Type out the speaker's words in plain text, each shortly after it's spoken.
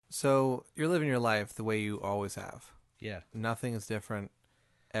So you're living your life the way you always have. Yeah. Nothing is different.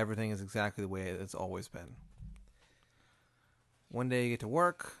 Everything is exactly the way it's always been. One day you get to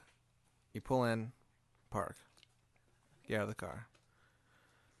work, you pull in, park, get out of the car.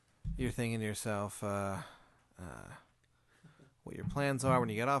 You're thinking to yourself what your plans are when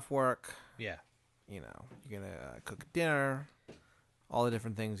you get off work. Yeah. You know, you're going to cook dinner, all the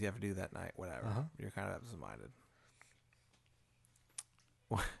different things you have to do that night, whatever. Uh-huh. You're kind of absent-minded.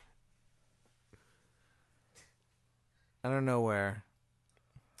 Out of nowhere,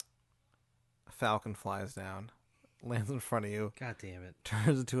 a falcon flies down, lands in front of you, God damn it.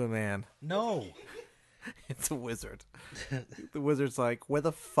 turns into a man. No. It's a wizard. The wizard's like, where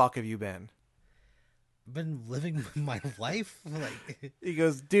the fuck have you been? I've been living my life. Like, He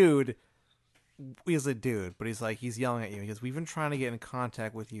goes, dude. He's a dude, but he's yelling at you. He goes, we've been trying to get in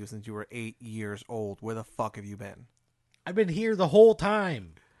contact with you since you were 8 years old. Where the fuck have you been? I've been here the whole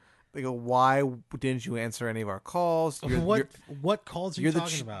time. They go, why didn't you answer any of our calls? What calls are you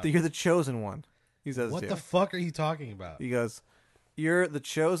talking about? You're the chosen one. He says, what the fuck are you talking about? He goes, you're the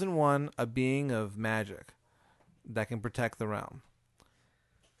chosen one, a being of magic that can protect the realm.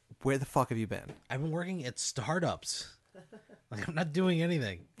 Where the fuck have you been? I've been working at startups. Like, I'm not doing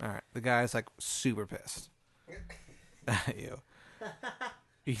anything. All right. The guy's like super pissed at you.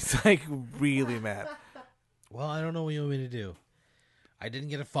 He's like really mad. Well, I don't know what you want me to do. I didn't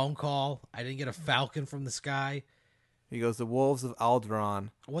get a phone call. I didn't get a falcon from the sky. He goes, the wolves of Alderaan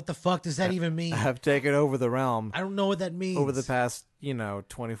What the fuck does that even mean? have taken over the realm I don't know what that means. over the past,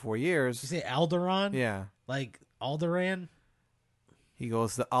 24 years. You say Alderaan? Yeah. Like Alderaan? He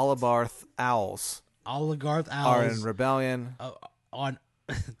goes, the Alabarth Owls Oligarch are Owls. in rebellion. On.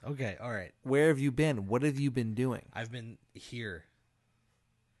 Okay, all right. Where have you been? What have you been doing? I've been here.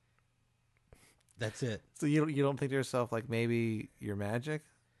 That's it. So you don't think to yourself, like, maybe you're magic?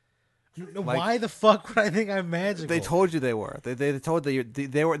 Why the fuck would I think I'm magical? They told you they were. They told that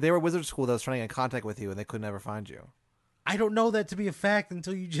they were wizard school that was trying to get in contact with you, and they could never find you. I don't know that to be a fact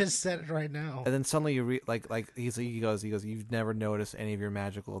until you just said it right now. And then suddenly you he goes, you've never noticed any of your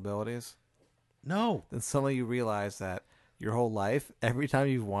magical abilities. No. Then suddenly you realize that your whole life, every time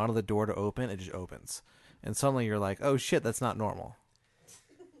you've wanted the door to open, it just opens, and suddenly you're like, oh shit, that's not normal.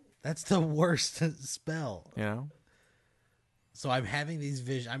 That's the worst spell. You know. So I'm having these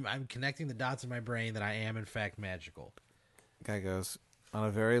visions. I'm connecting the dots in my brain that I am in fact magical. Guy goes, on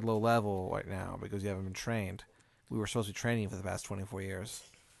a very low level right now because you haven't been trained. We were supposed to be training you for the past 24 years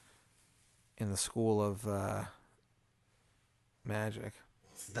in the school of magic.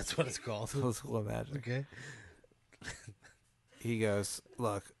 That's what it's called. The school of magic. Okay. He goes,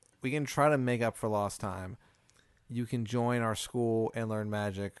 look, we can try to make up for lost time. You can join our school and learn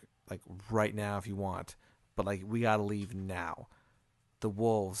magic like right now if you want, but like we got to leave now. The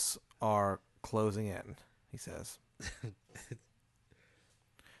wolves are closing in, he says.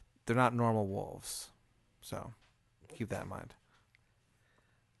 They're not normal wolves. So, keep that in mind.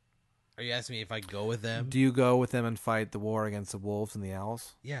 Are you asking me if I go with them? Do you go with them and fight the war against the wolves and the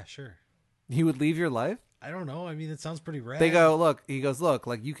owls? Yeah, sure. You would leave your life? I don't know. I mean, it sounds pretty rad. They go, look, he goes, look,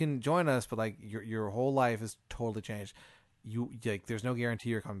 like you can join us, but like your whole life is totally changed. You like there's no guarantee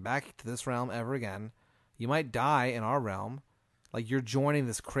you're coming back to this realm ever again. You might die in our realm. Like you're joining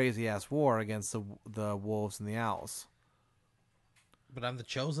this crazy ass war against the wolves and the owls. But I'm the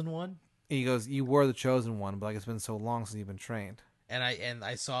chosen one? He goes, you were the chosen one, but like it's been so long since you've been trained. And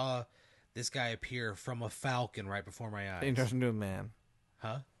I saw this guy appear from a falcon right before my eyes. And he turns into a man.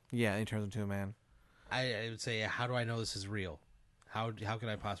 Huh? Yeah, he turns into a man. I would say, how do I know this is real? How can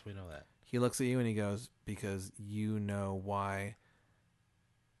I possibly know that? He looks at you and he goes, because you know why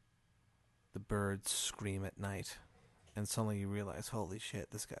the birds scream at night. And suddenly you realize, holy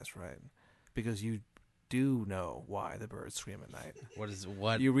shit, this guy's right. Because you do know why the birds scream at night.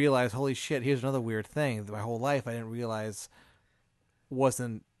 What? You realize, holy shit, here's another weird thing that my whole life I didn't realize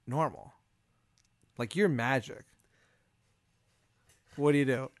wasn't normal. Like, you're magic. What do you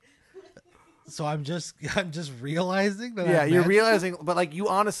do? So I'm just realizing that. Yeah, I'm you're magical? realizing, but like you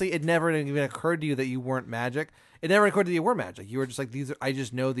honestly, it never even occurred to you that you weren't magic. It never occurred to you were magic. You were just like I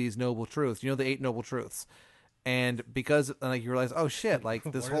just know these noble truths. You know the 8 noble truths, and because like you realize, oh shit, like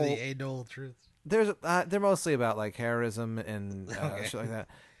this what whole are the 8 noble truths? they're mostly about like heroism and Okay. shit like that.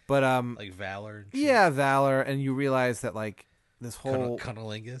 But like valor. And shit. yeah, valor, and you realize that like this whole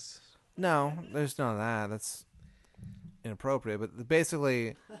cunnilingus. no, there's none of that. That's inappropriate. But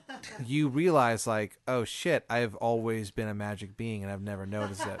basically, you realize like, oh shit, I've always been a magic being and I've never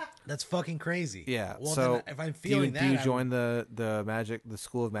noticed it. That's fucking crazy. Yeah. Well, so then if I'm do you, feeling do you that, join the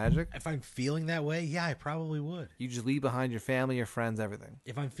school of magic? if I'm feeling that way, yeah, I probably would. You just leave behind your family, your friends, everything.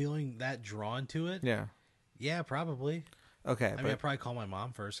 If I'm feeling that drawn to it, Yeah. yeah, probably. Okay. I mean, I'd probably call my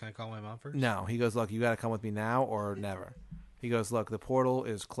mom first. Can I call my mom first? No, he goes, look, you got to come with me now or never. He goes, look, the portal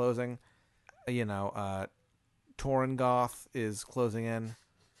is closing. You know, Goth is closing in.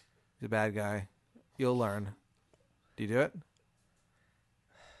 He's a bad guy. You'll learn. Do you do it?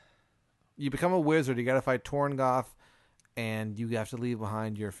 You become a wizard. You got to fight Goth, and you have to leave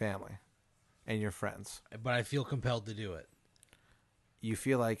behind your family and your friends. But I feel compelled to do it. You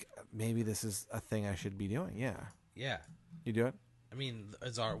feel like maybe this is a thing I should be doing. Yeah. Yeah. You do it? I mean,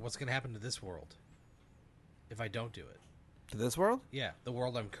 what's going to happen to this world if I don't do it? To this world? Yeah, the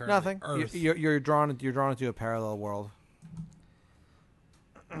world I'm currently... Nothing. Earth. You're drawn into a parallel world.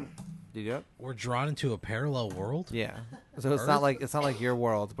 Do you do it? We're drawn into a parallel world? Yeah. So it's Earth? not like your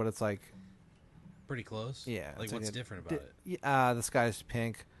world, but it's like Pretty close? yeah. Like, it's what's a- different about it? The sky's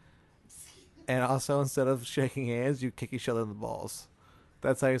pink, and also instead of shaking hands, you kick each other in the balls.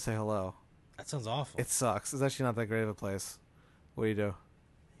 That's how you say hello. That sounds awful. It sucks. It's actually not that great of a place. What do you do?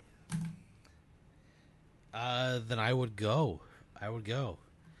 Then I would go. I would go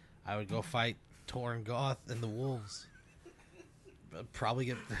fight Goth and the wolves. I'd probably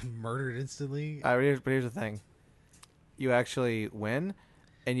get murdered instantly. But here's the thing: you actually win,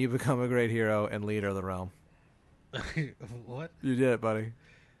 and you become a great hero and leader of the realm. What? You did it, buddy.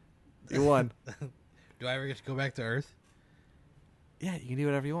 You won. Do I ever get to go back to Earth? Yeah, you can do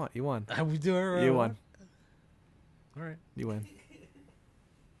whatever you want. You won. I would do it. You won. All right. You win.